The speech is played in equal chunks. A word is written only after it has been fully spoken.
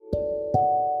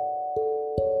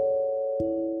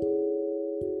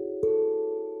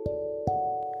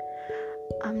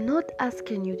not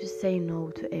asking you to say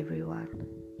no to everyone.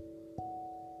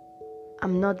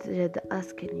 I'm not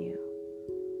asking you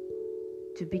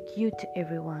to be cute to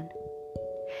everyone.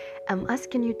 I'm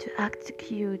asking you to act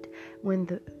cute when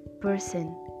the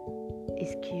person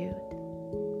is cute.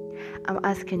 I'm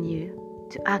asking you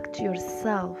to act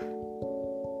yourself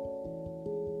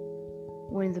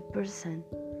when the person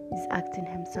is acting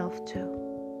himself too.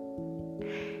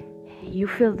 You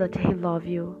feel that he loves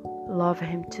you, love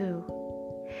him too.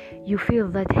 You feel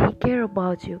that he care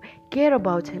about you, care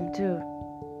about him too.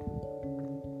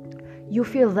 You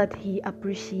feel that he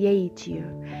appreciates you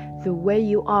the way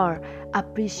you are.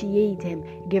 Appreciate him,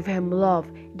 give him love,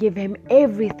 give him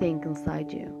everything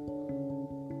inside you.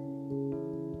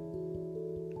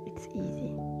 It's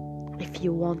easy if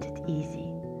you want it easy.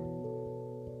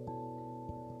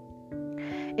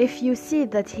 If you see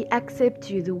that he accepts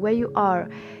you the way you are,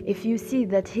 if you see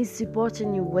that he's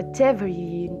supporting you whatever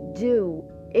you do,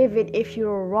 even if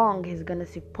you're wrong, he's gonna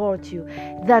support you.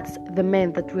 That's the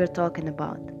man that we're talking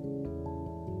about.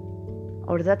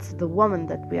 Or that's the woman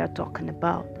that we are talking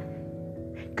about.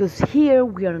 Because here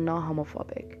we are not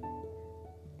homophobic.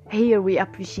 Here we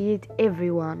appreciate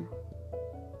everyone.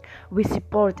 We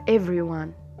support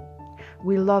everyone.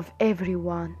 We love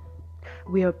everyone.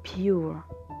 We are pure.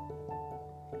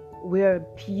 We are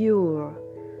pure.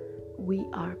 We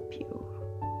are pure.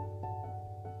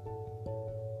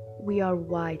 We are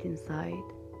white inside.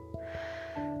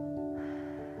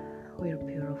 We are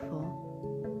beautiful.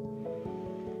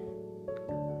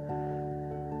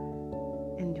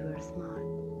 And we are smart.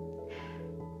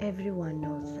 Everyone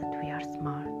knows that we are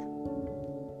smart.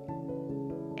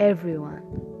 Everyone,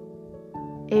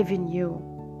 even you,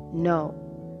 know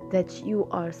that you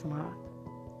are smart.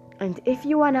 And if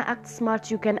you want to act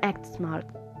smart, you can act smart.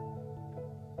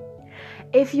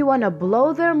 If you want to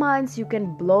blow their minds, you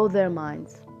can blow their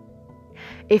minds.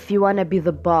 If you want to be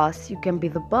the boss, you can be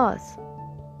the boss.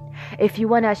 If you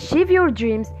want to achieve your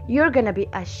dreams, you're going to be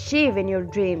achieving your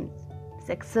dreams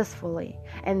successfully.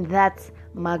 And that's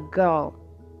my girl.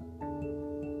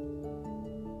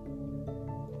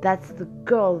 That's the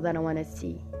girl that I want to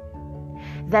see.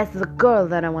 That's the girl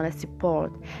that I want to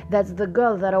support. That's the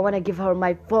girl that I want to give her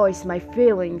my voice, my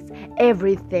feelings,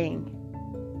 everything.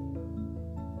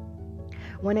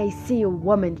 When I see a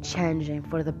woman changing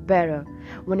for the better,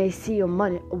 when I see a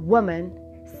woman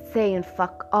saying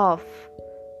fuck off,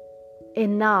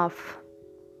 enough.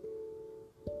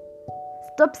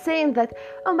 Stop saying that,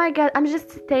 oh my God, I'm just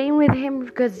staying with him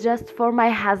because just for my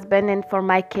husband and for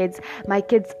my kids. My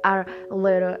kids are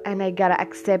little and I gotta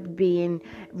accept being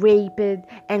raped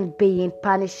and being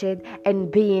punished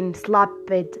and being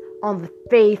slapped on the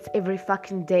face every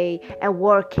fucking day and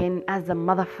working as a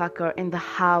motherfucker in the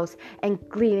house and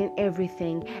cleaning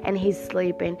everything, and he's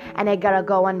sleeping and I gotta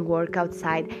go and work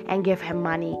outside and give him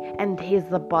money and he's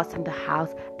the boss in the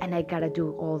house and I gotta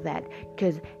do all that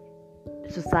because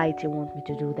society wants me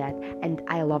to do that and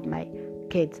I love my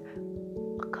kids.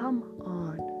 Come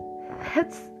on.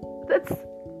 That's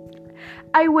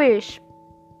I wish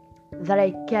that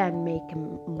I can make a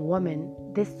woman,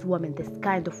 this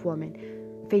kind of woman,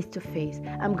 face to face.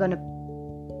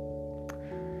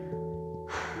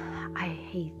 I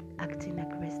hate acting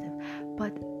aggressive,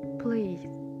 but please,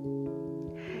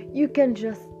 you can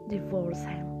just divorce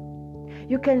him.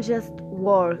 You can just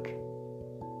work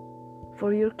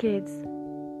for your kids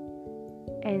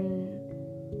and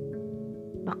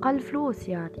بقل فلوس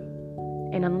يعني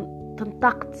أنا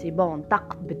تنطقتي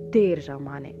نطقت بالدارجة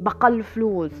معناه بقل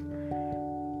فلوس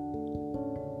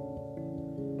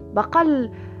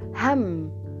بقل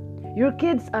هم. Your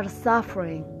kids are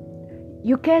suffering.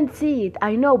 You can't see it,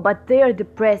 I know, but they are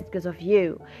depressed because of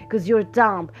you, because you're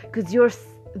dumb, because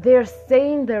they're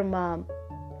seeing their mom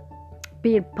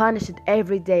being punished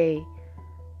every day.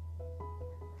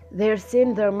 They're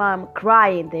seeing their mom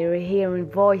crying. They're hearing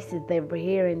voices.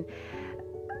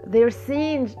 They're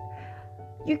seeing.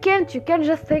 You can't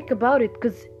just think about it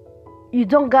because you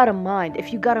don't got a mind.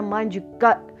 If you got a mind, you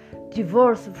got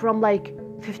divorced from like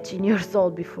 15 years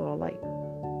old before, like.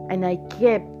 And I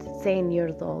kept saying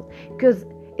years old because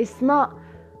it's not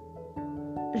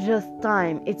just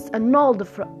time. It's an old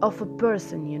of a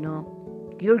person, you know.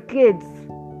 Your kids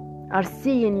are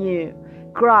seeing you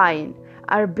crying,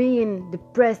 are being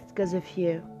depressed because of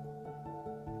you.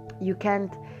 You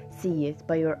can't see it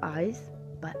by your eyes,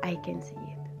 but I can see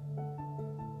it.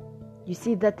 You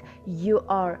see that you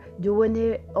are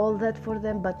doing all that for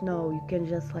them, but no, you can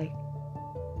just like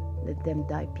let them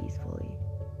die peacefully.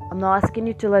 I'm not asking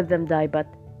you to let them die, but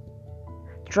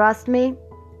trust me,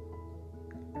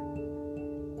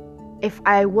 if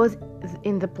I was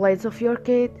in the place of your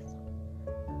kids,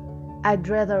 I'd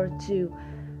rather to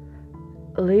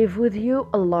live with you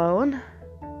alone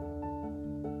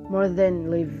more than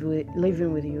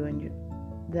living with you and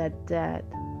that dad.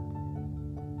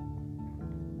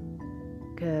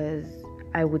 Because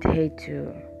I would hate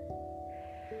to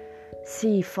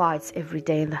see fights every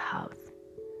day in the house.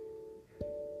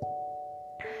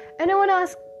 And I want to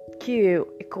ask you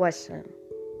a question.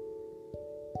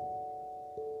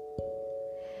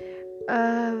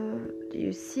 Do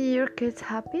you see your kids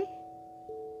happy?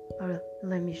 Or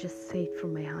let me just say it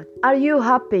from my heart. Are you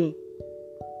happy?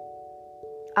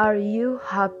 Are you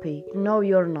happy? No,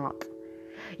 you're not.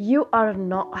 You are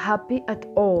not happy at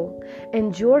all.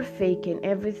 And you're faking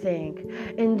everything.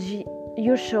 And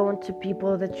you're showing to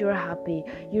people that you're happy.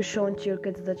 You're showing to your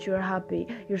kids that you're happy.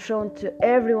 You're showing to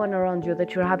everyone around you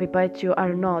that you're happy, but you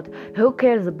are not. Who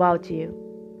cares about you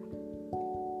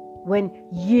when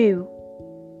you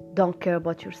don't care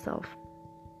about yourself?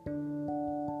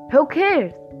 Who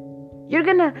cares? You're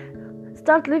gonna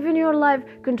start living your life,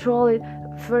 control it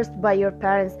first by your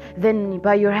parents, then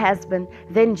by your husband,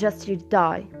 then just you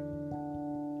die.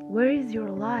 Where is your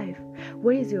life?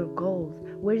 Where is your goals?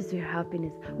 Where is your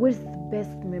happiness? Where is the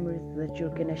best memories that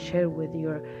you're gonna share with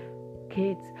your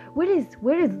kids? Where is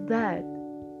that?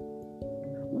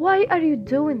 Why are you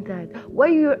doing that? Why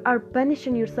you are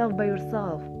punishing yourself by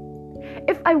yourself?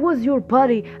 If I was your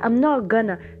body, I'm not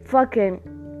gonna fucking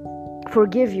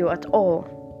forgive you at all.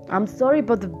 I'm sorry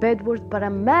about the bad words, but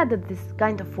I'm mad at this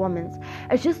kind of women.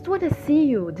 I just want to see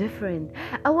you different.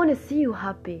 I want to see you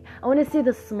happy. I want to see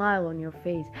the smile on your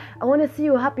face. I want to see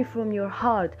you happy from your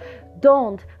heart.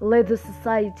 Don't let the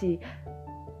society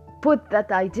put that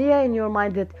idea in your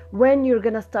mind that when you're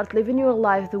gonna start living your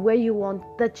life the way you want,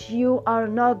 that you are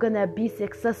not gonna be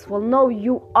successful. No,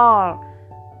 you are.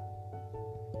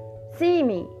 See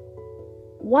me.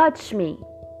 Watch me.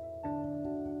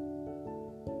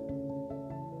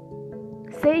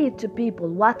 Say it to people.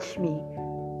 Watch me.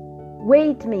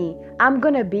 Wait me. I'm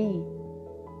gonna be.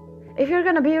 If you're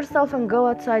gonna be yourself and go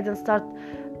outside and start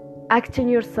acting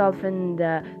yourself and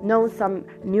know some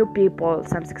new people,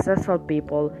 some successful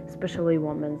people, especially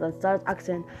women, and start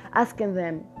asking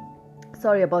them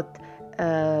sorry about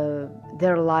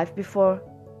their life before,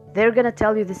 they're gonna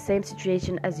tell you the same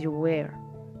situation as you were,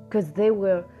 because they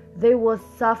was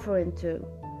suffering too.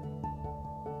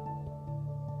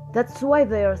 That's why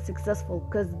they are successful,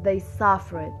 because they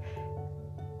suffered.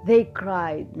 They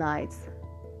cried nights.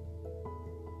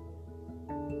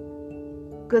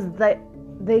 Because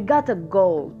they got a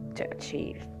goal to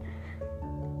achieve.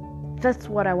 That's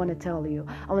what I want to tell you.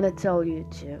 I want to tell you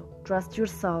to trust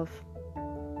yourself.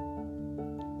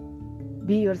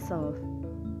 Be yourself.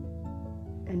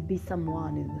 And be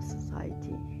someone in the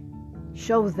society.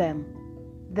 Show them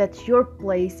that your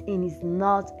place is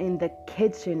not in the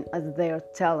kitchen as they are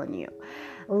telling you.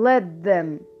 Let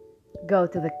them go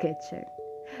to the kitchen.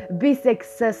 Be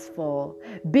successful.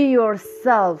 Be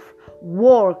yourself.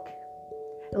 Work.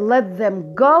 Let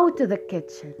them go to the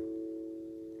kitchen.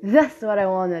 That's what I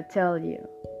want to tell you.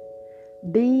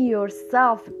 Be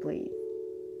yourself, please.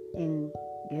 And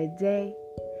good day.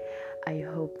 I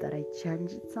hope that I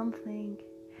changed something.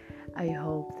 I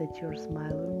hope that you're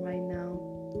smiling right now.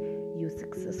 You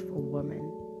successful woman.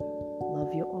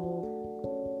 Love you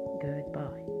all.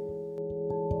 Goodbye.